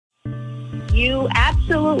you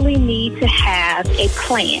absolutely need to have a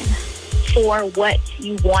plan for what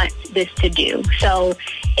you want this to do. So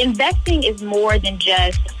investing is more than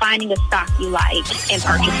just finding a stock you like and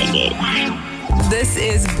purchasing it. This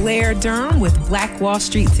is Blair Durham with Black Wall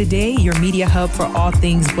Street Today, your media hub for all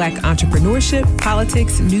things Black entrepreneurship,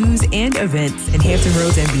 politics, news, and events in Hampton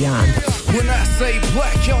Roads and beyond. When I say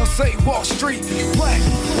black, y'all say Wall Street. Black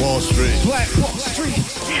Wall Street. Black Wall Street.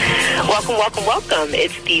 Welcome, welcome, welcome.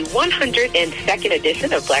 It's the 102nd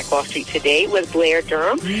edition of Black Wall Street Today with Blair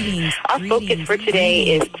Durham. Our focus for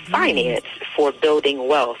today is finance for building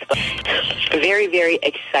wealth. Very, very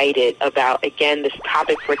excited about, again, this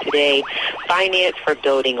topic for today, finance for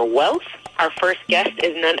building wealth. Our first guest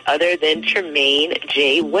is none other than Tremaine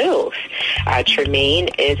J. Wills. Tremaine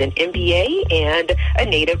is an MBA and a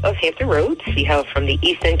native of Hampton Roads. She hails from the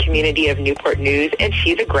East End community of Newport News, and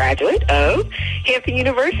she's a graduate of Hampton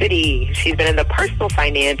University. She's been in the personal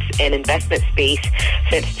finance and investment space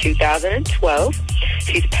since 2012.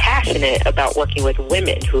 She's passionate about working with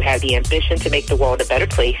women who have the ambition to make the world a better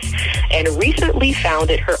place, and recently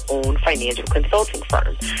founded her own financial consulting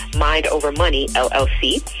firm, Mind Over Money,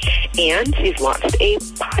 LLC, and she's launched a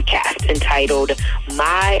podcast entitled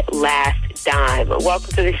My Last Dime. Welcome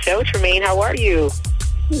to the show, Tremaine. How are you?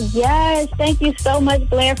 Yes, thank you so much,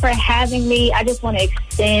 Blair, for having me. I just want to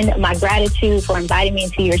extend my gratitude for inviting me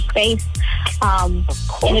into your space. And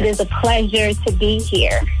it is a pleasure to be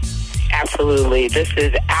here. Absolutely. This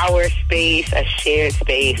is our space, a shared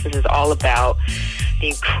space. This is all about the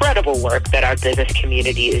incredible work that our business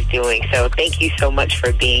community is doing. So thank you so much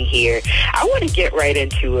for being here. I want to get right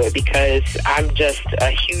into it because I'm just a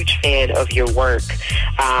huge fan of your work.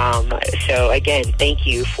 So again, thank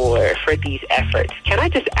you for these efforts. Can I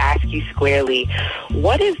just ask you squarely,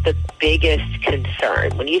 what is the biggest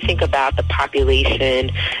concern when you think about the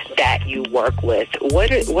population that you work with?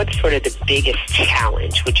 What's sort of the biggest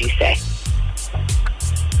challenge, would you say?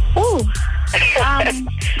 Oh,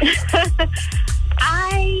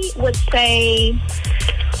 I would say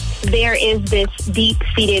there is this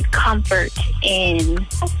deep-seated comfort in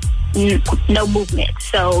no movement.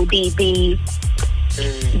 So the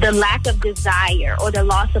lack of desire or the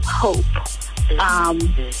loss of hope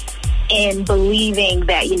in believing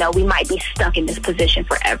that, we might be stuck in this position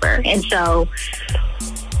forever. And so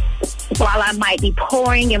while I might be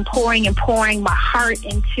pouring and pouring and pouring my heart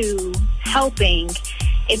into helping,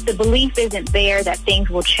 if the belief isn't there that things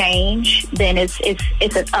will change, then it's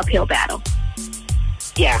an uphill battle.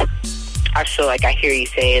 Yeah, I feel like I hear you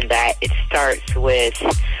saying that it starts with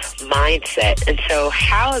mindset. And so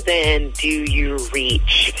how then do you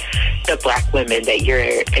reach the Black women that you're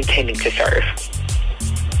intending to serve?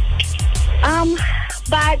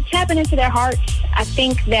 By tapping into their hearts. I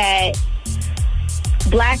think that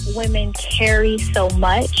Black women carry so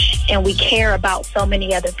much, and we care about so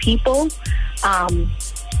many other people.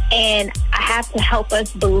 And I have to help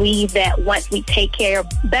us believe that once we take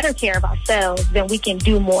better care of ourselves, then we can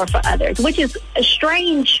do more for others, which is a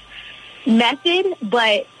strange method,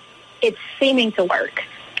 but it's seeming to work.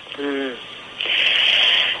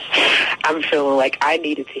 I'm feeling like I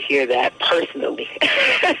needed to hear that personally.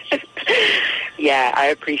 Yeah, I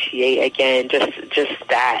appreciate, again, just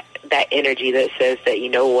that energy that says that, you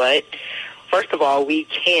know what, first of all, we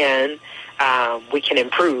can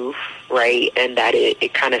improve, right? And that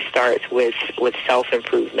it kind of starts with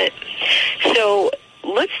self-improvement. So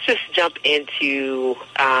let's just jump into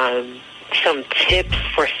some tips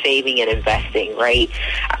for saving and investing, right?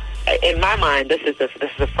 In my mind, this is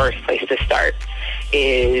the first place to start,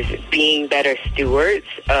 is being better stewards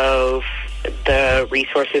of the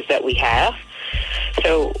resources that we have.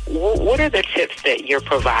 So what are the tips that you're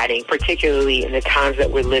providing, particularly in the times that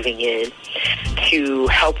we're living in, to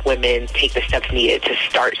help women take the steps needed to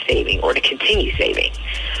start saving or to continue saving?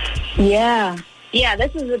 Yeah,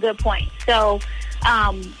 this is a good point. So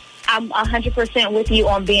I'm 100% with you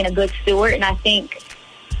on being a good steward, and I think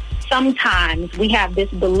sometimes we have this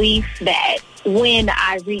belief that when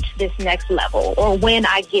I reach this next level, or when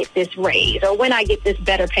I get this raise, or when I get this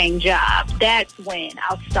better paying job, that's when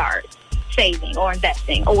I'll start saving or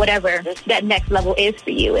investing or whatever that next level is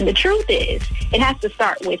for you. And the truth is, it has to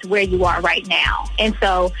start with where you are right now. And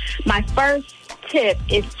so my first tip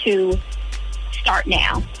is to start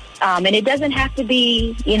now. And it doesn't have to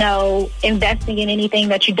be, investing in anything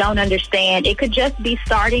that you don't understand. It could just be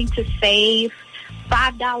starting to save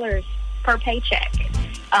 $5 per paycheck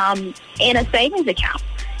in a savings account.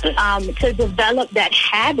 To develop that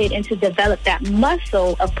habit and to develop that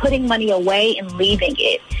muscle of putting money away and leaving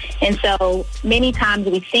it. And so many times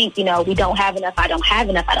we think, we don't have enough, I don't have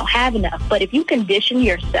enough. But if you condition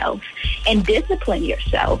yourself and discipline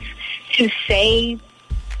yourself to save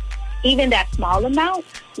even that small amount.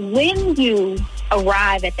 When you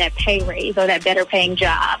arrive at that pay raise or that better paying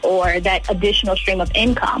job or that additional stream of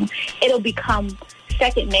income, it'll become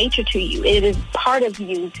second nature to you. It is part of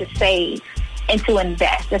you to save and to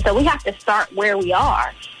invest. And so we have to start where we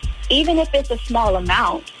are, even if it's a small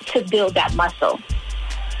amount, to build that muscle.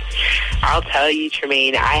 I'll tell you,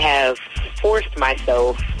 Tremaine, I have forced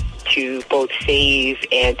myself to both save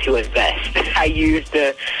and to invest. I use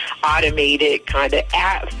the automated kind of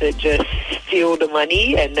apps that just steal the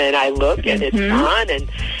money, and then I look and it's gone, and,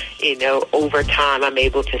 you know, over time I'm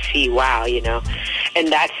able to see, wow, you know, and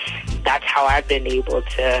that's how I've been able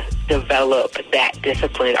to develop that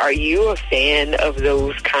discipline. Are you a fan of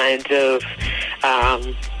those kinds of,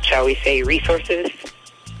 shall we say, resources?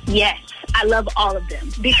 Yes. I love all of them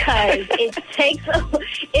because it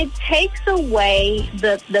takes away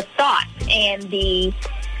the thought and the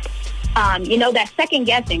that second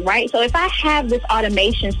guessing, right? So if I have this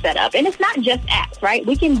automation set up, and it's not just apps, right?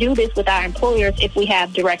 We can do this with our employers if we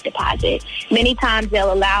have direct deposit. Many times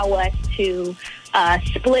they'll allow us to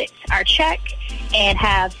split our check and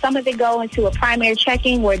have some of it go into a primary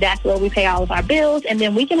checking where that's where we pay all of our bills, and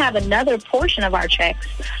then we can have another portion of our checks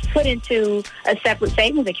put into a separate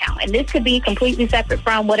savings account. And this could be completely separate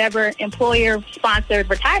from whatever employer-sponsored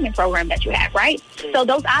retirement program that you have, right? So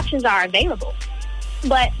those options are available.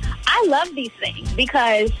 But I love these things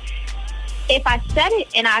because if I set it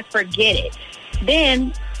and I forget it,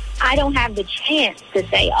 then I don't have the chance to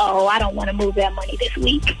say, oh, I don't want to move that money this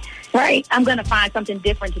week. Right. I'm going to find something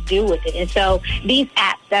different to do with it. And so these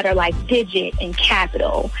apps that are like Digit and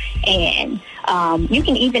Capital, and you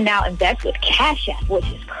can even now invest with Cash App, which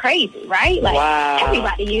is crazy, right? Like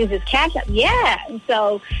everybody uses Cash App. Yeah. And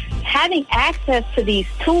so having access to these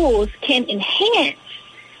tools can enhance,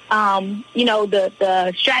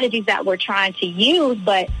 the strategies that we're trying to use.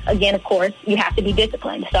 But again, of course, you have to be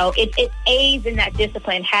disciplined. So it aids in that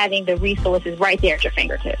discipline, having the resources right there at your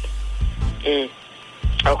fingertips.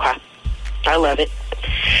 Okay. I love it.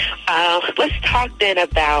 Let's talk then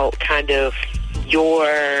about kind of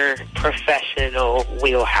your professional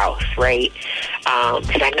wheelhouse, right?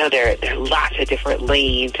 Because I know there are lots of different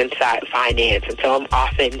lanes inside finance, and so I'm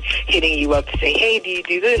often hitting you up to say, hey, do you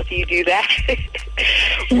do this? Do you do that?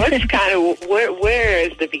 What's kind of, where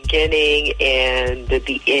is the beginning and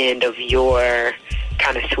the end of your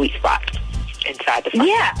kind of sweet spot inside the finance?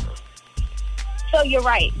 Yeah. So you're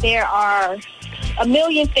right. There are a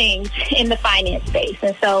million things in the finance space.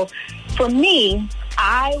 And so for me,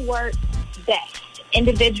 I work best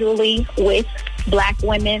individually with Black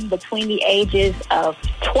women between the ages of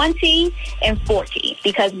 20 and 40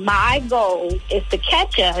 because my goal is to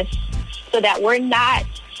catch us so that we're not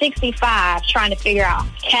 65 trying to figure out,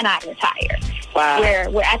 can I retire? Wow.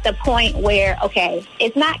 We're at the point where, okay,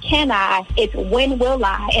 it's not can I, it's when will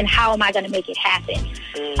I, and how am I going to make it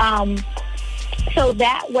happen? So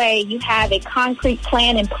that way you have a concrete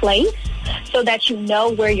plan in place so that you know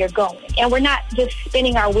where you're going. And we're not just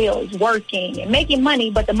spinning our wheels, working and making money,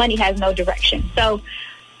 but the money has no direction. So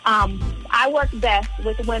I work best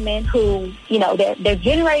with women who, they're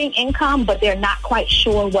generating income, but they're not quite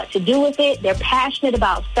sure what to do with it. They're passionate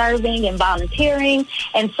about serving and volunteering.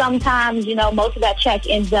 And sometimes, most of that check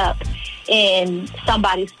ends up in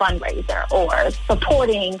somebody's fundraiser or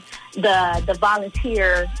supporting the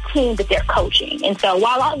volunteer team that they're coaching. And so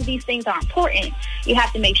while all of these things are important, you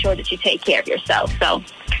have to make sure that you take care of yourself. So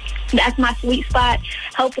that's my sweet spot,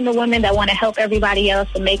 helping the women that want to help everybody else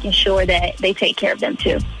and making sure that they take care of them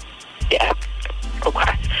too. Yeah.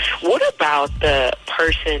 Okay. What about the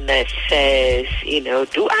person that says,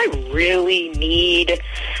 do I really need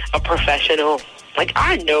a professional? Like,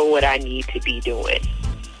 I know what I need to be doing.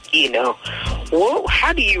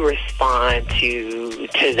 How do you respond to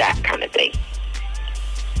that kind of thing?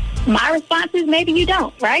 My response is maybe you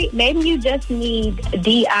don't, right? Maybe you just need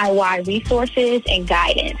DIY resources and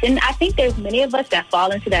guidance. And I think there's many of us that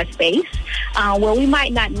fall into that space where we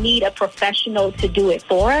might not need a professional to do it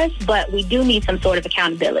for us, but we do need some sort of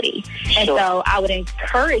accountability. Sure. And so I would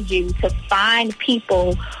encourage you to find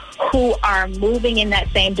people who are moving in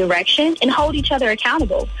that same direction and hold each other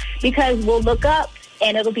accountable, because we'll look up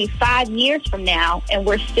and it'll be 5 years from now and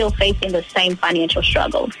we're still facing the same financial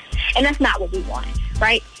struggles. And that's not what we want,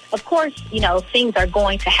 right? Of course, things are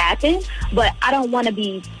going to happen, but I don't want to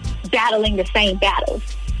be battling the same battles.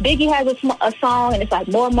 Biggie has a song, and it's like,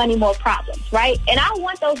 more money, more problems, right? And I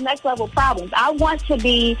want those next level problems. I want to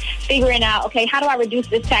be figuring out, okay, how do I reduce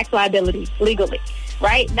this tax liability legally,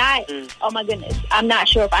 right? Not, oh my goodness, I'm not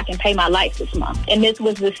sure if I can pay my lights this month. And this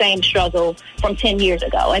was the same struggle from 10 years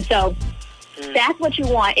ago. And so That's what you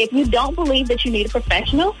want. If you don't believe that you need a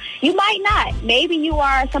professional, you might not. Maybe you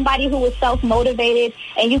are somebody who is self-motivated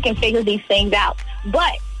and you can figure these things out.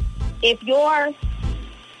 But if your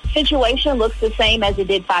situation looks the same as it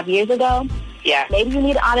did 5 years ago, maybe you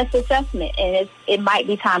need an honest assessment, and it might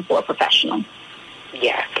be time for a professional.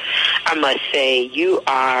 Yeah. I must say, you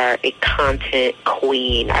are a content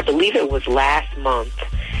queen. I believe it was last month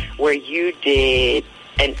where you did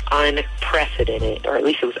an unprecedented, or at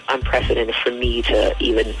least it was unprecedented for me to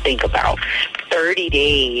even think about, 30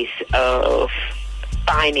 days of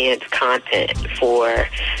finance content for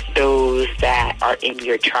those that are in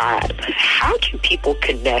your tribe. How can people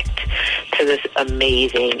connect to this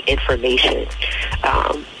amazing information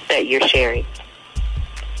that you're sharing?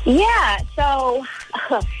 Yeah, so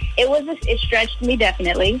it stretched me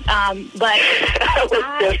definitely, but I was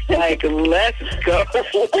just like, let's go.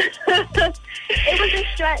 It was a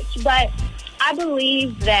stretch, but I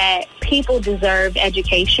believe that people deserve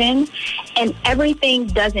education, and everything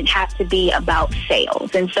doesn't have to be about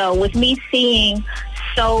sales. And so with me seeing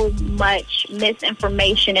so much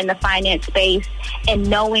misinformation in the finance space and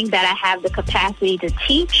knowing that I have the capacity to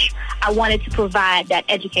teach, I wanted to provide that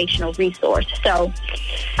educational resource. So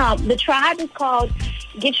the tribe is called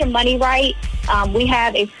Get Your Money Right. We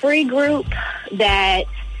have a free group that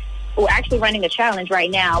we're actually running a challenge right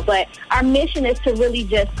now, but our mission is to really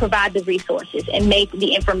just provide the resources and make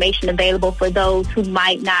the information available for those who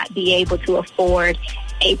might not be able to afford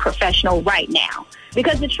a professional right now.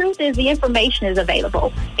 Because the truth is, the information is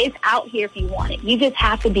available. It's out here if you want it. You just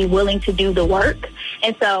have to be willing to do the work.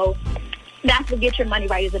 And so that's what Get Your Money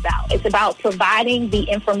Right is about. It's about providing the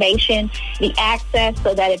information, the access,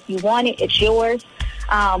 so that if you want it, it's yours.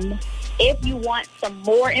 If you want some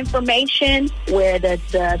more information, where the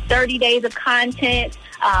 30 days of content,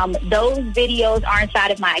 those videos are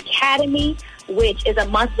inside of my academy, which is a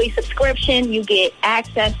monthly subscription. You get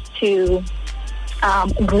access to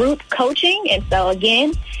group coaching. And so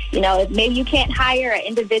again, maybe you can't hire an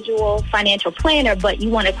individual financial planner, but you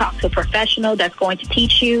want to talk to a professional that's going to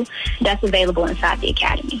teach you. That's available inside the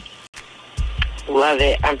academy. Love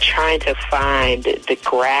it. I'm trying to find the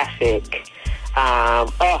graphic.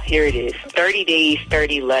 Here it is. 30 days,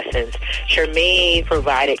 30 lessons. Charmaine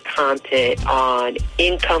provided content on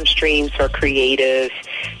income streams for creatives,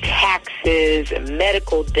 taxes,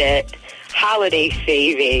 medical debt, holiday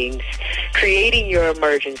savings, creating your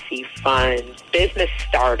emergency fund, business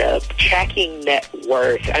startup, tracking net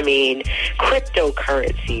worth,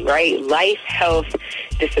 cryptocurrency, right? Life, health,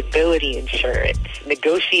 disability insurance,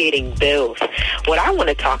 negotiating bills. What I want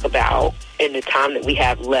to talk about in the time that we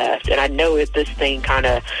have left, and I know that this thing kind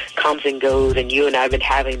of comes and goes, and you and I have been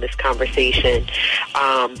having this conversation,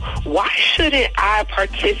 why shouldn't I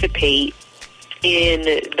participate in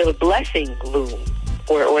the blessing loom?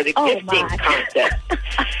 Or the gifting concept.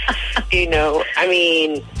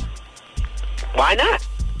 Why not?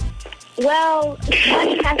 Well,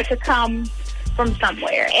 money has to come from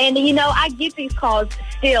somewhere. And, I get these calls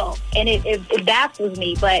still, and it baffles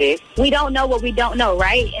me, but we don't know what we don't know,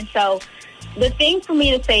 right? And so the thing for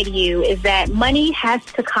me to say to you is that money has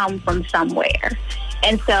to come from somewhere.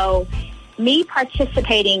 And so me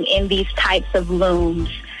participating in these types of looms,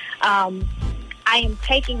 I am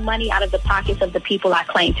taking money out of the pockets of the people I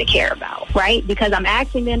claim to care about, right? Because I'm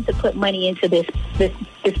asking them to put money into this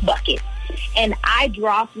bucket, and I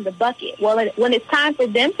draw from the bucket. Well, when it's time for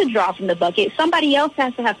them to draw from the bucket, somebody else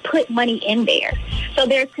has to have put money in there. So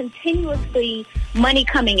there's continuously money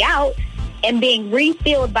coming out and being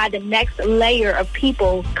refilled by the next layer of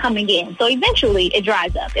people coming in. So eventually it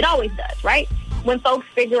dries up. It always does, right? When folks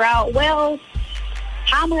figure out, well,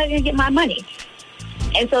 how am I going to get my money?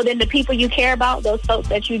 And so then the people you care about, those folks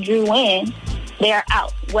that you drew in, they're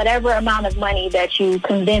out. Whatever amount of money that you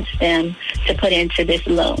convinced them to put into this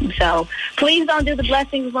loom. So please don't do the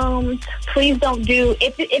blessings looms. Please don't do,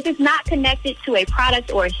 if it's not connected to a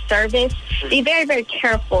product or a service, be very, very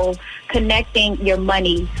careful connecting your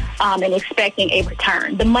money and expecting a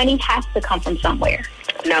return. The money has to come from somewhere.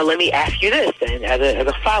 Now let me ask you this then, as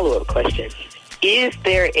a follow-up question. Is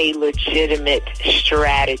there a legitimate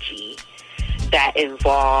strategy that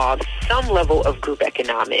involves some level of group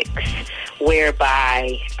economics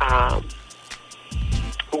whereby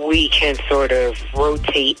we can sort of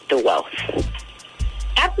rotate the wealth?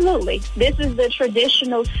 Absolutely. This is the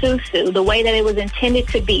traditional SUSU, the way that it was intended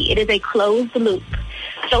to be. It is a closed loop.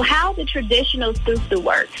 So how the traditional SUSU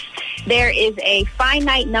works, there is a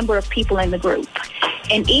finite number of people in the group,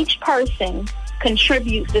 and each person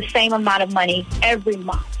contributes the same amount of money every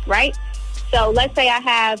month, right? So let's say I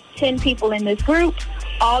have 10 people in this group.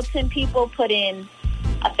 All 10 people put in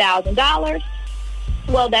 $1,000.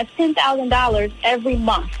 Well, that's $10,000 every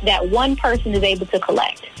month that one person is able to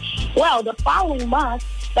collect. Well, the following month,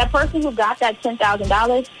 that person who got that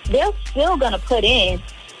 $10,000, they're still going to put in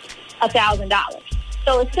 $1,000.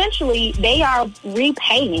 So essentially, they are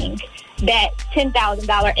repaying that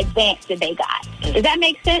 $10,000 advance that they got. Does that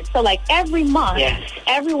make sense? So like every month, yes,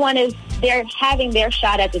 everyone they're having their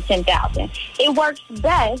shot at the $10,000. It works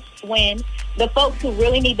best when the folks who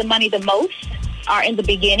really need the money the most are in the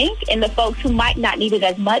beginning, and the folks who might not need it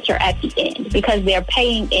as much are at the end, because they're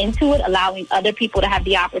paying into it, allowing other people to have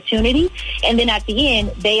the opportunity. And then at the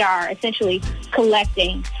end, they are essentially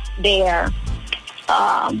collecting their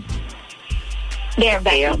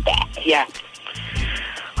investment back. Yeah.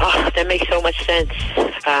 Oh, that makes so much sense.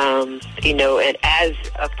 And as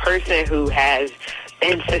a person who has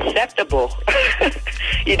been susceptible,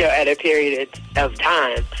 at a period of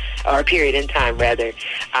time, or a period in time, rather,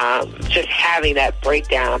 just having that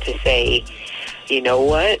breakdown to say, you know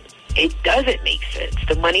what, it doesn't make sense.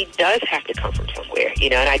 The money does have to come from somewhere,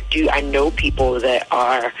 and I know people that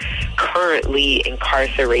are currently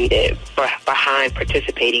incarcerated behind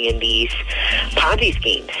participating in these Ponzi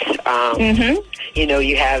schemes.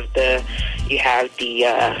 You have the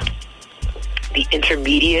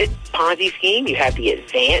intermediate Ponzi scheme, you have the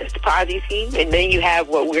advanced Ponzi scheme, and then you have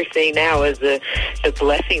what we're saying now as the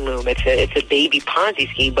blessing loom. It's a baby Ponzi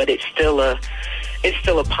scheme, but it's still a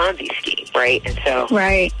Ponzi scheme, right? And so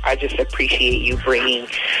right. I just appreciate you bringing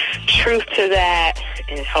truth to that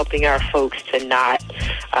and helping our folks to not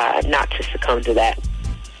to succumb to that.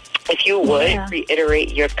 If you would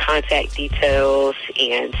reiterate your contact details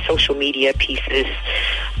and social media pieces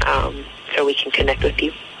so we can connect with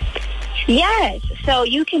you. Yes. So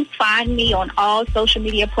you can find me on all social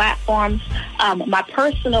media platforms. My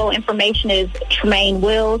personal information is Tremaine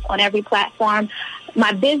Wills on every platform.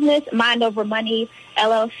 My business, Mind Over Money,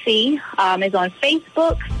 LLC, is on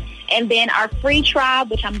Facebook. And then our free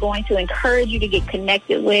tribe, which I'm going to encourage you to get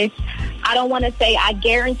connected with. I don't want to say I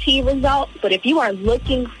guarantee results, but if you are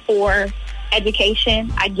looking for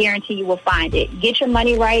education, I guarantee you will find it. Get Your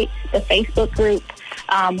Money Right, the Facebook group.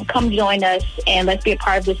 Come join us, and let's be a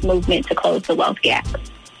part of this movement to close the wealth gap.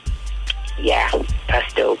 Yeah,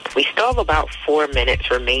 that's dope. We still have about 4 minutes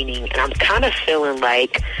remaining, and I'm kind of feeling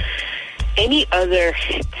like any other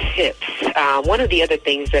tips. One of the other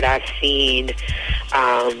things that I've seen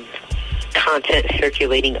content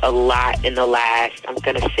circulating a lot in the last, I'm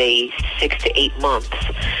going to say 6 to 8 months,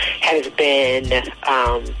 has been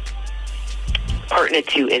pertinent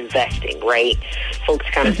to investing, right? Folks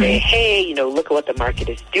kind of say, hey, look at what the market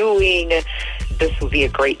is doing. This would be a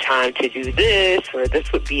great time to do this, or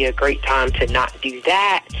this would be a great time to not do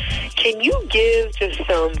that. Can you give just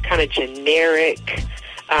some kind of generic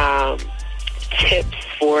tips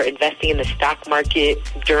for investing in the stock market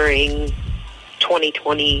during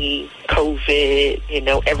 2020,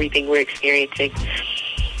 COVID, everything we're experiencing?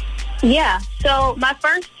 Yeah. So my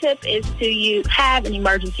first tip is to have an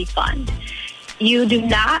emergency fund. You do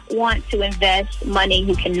not want to invest money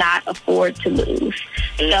you cannot afford to lose.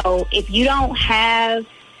 So if you don't have,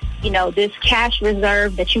 this cash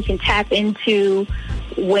reserve that you can tap into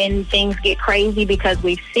when things get crazy, because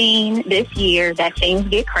we've seen this year that things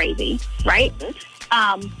get crazy, right?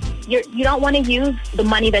 You don't want to use the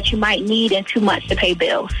money that you might need in 2 months to pay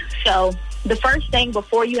bills. So the first thing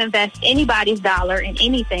before you invest anybody's dollar in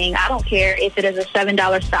anything, I don't care if it is a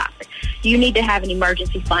 $7 stock, you need to have an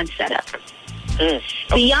emergency fund set up.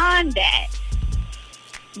 Beyond that,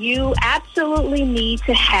 you absolutely need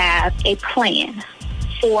to have a plan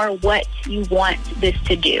for what you want this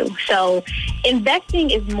to do. So investing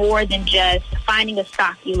is more than just finding a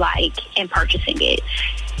stock you like and purchasing it.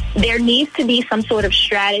 There needs to be some sort of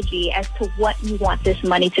strategy as to what you want this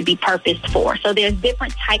money to be purposed for. So there's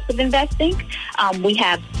different types of investing. We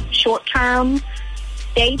have short-term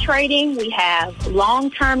day trading. We have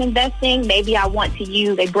long-term investing. Maybe I want to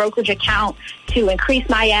use a brokerage account to increase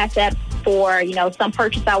my assets for, some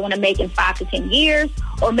purchase I want to make in 5 to 10 years.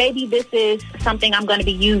 Or maybe this is something I'm going to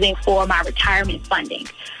be using for my retirement funding.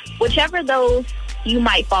 Whichever those you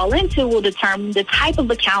might fall into will determine the type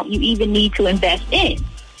of account you even need to invest in.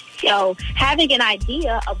 So having an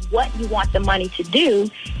idea of what you want the money to do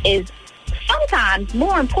is sometimes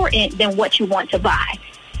more important than what you want to buy.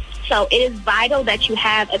 So it is vital that you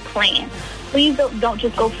have a plan. Please don't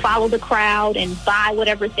just go follow the crowd and buy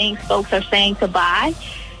whatever things folks are saying to buy.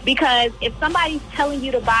 Because if somebody's telling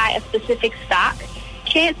you to buy a specific stock,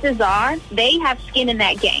 chances are they have skin in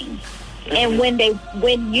that game. And when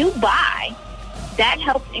you buy, that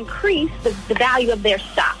helps increase the value of their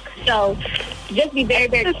stock. So just be very,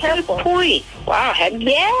 very careful. Good point. Wow.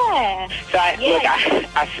 Yeah. So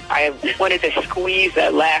I wanted to squeeze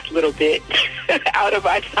that last little bit out of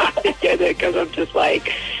our time together because I'm just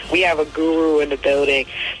like, we have a guru in the building.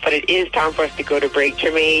 But it is time for us to go to break.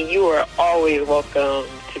 Tremaine, you are always welcome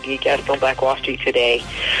to be a guest on Black Wall Street today.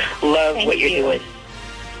 Love what you're doing.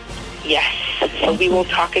 Yes. So we will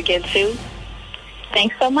talk again soon.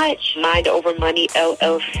 Thanks so much. Mind Over Money,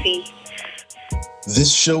 LLC.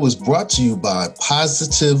 This show is brought to you by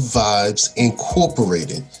Positive Vibes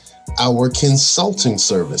Incorporated, our consulting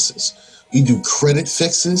services. We do credit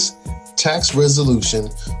fixes, tax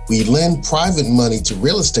resolution, we lend private money to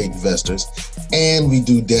real estate investors, and we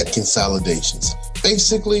do debt consolidations.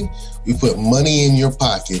 Basically, we put money in your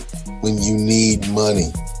pocket when you need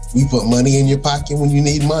money. We put money in your pocket when you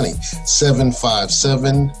need money.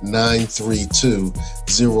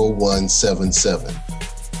 757-932-0177.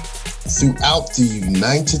 Throughout the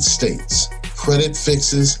United States, credit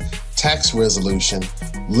fixes, tax resolution,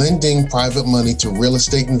 lending private money to real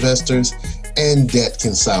estate investors, and debt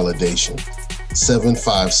consolidation.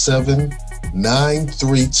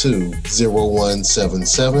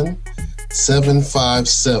 757-932-0177.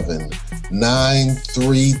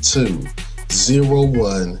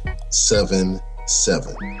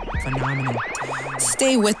 757-932-0177. Phenomenal.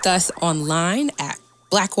 Stay with us online at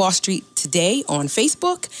Black Wall Street Today on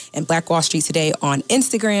Facebook and Black Wall Street Today on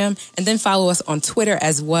Instagram, and then follow us on Twitter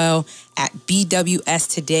as well at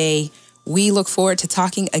BWS Today. We look forward to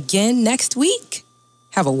talking again next week.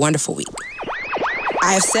 Have a wonderful week.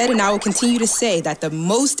 I have said, and I will continue to say, that the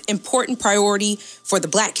most important priority for the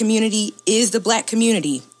Black community is the Black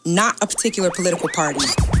community, not a particular political party.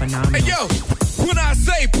 Phenomenal. Hey, yo, when I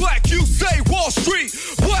say black, you say Wall Street.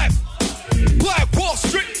 Black Wall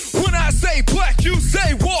Street. When I say black, you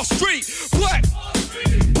say Wall Street. Black.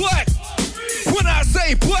 When I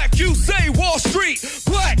say black, you say Wall Street.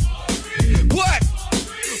 Black.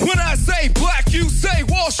 When I say black, you say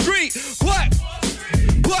Wall Street. Black.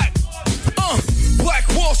 Black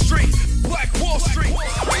Wall Street. Black Wall Street.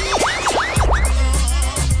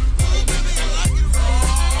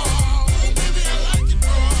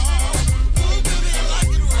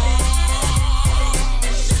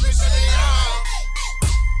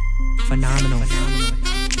 Phenomenal.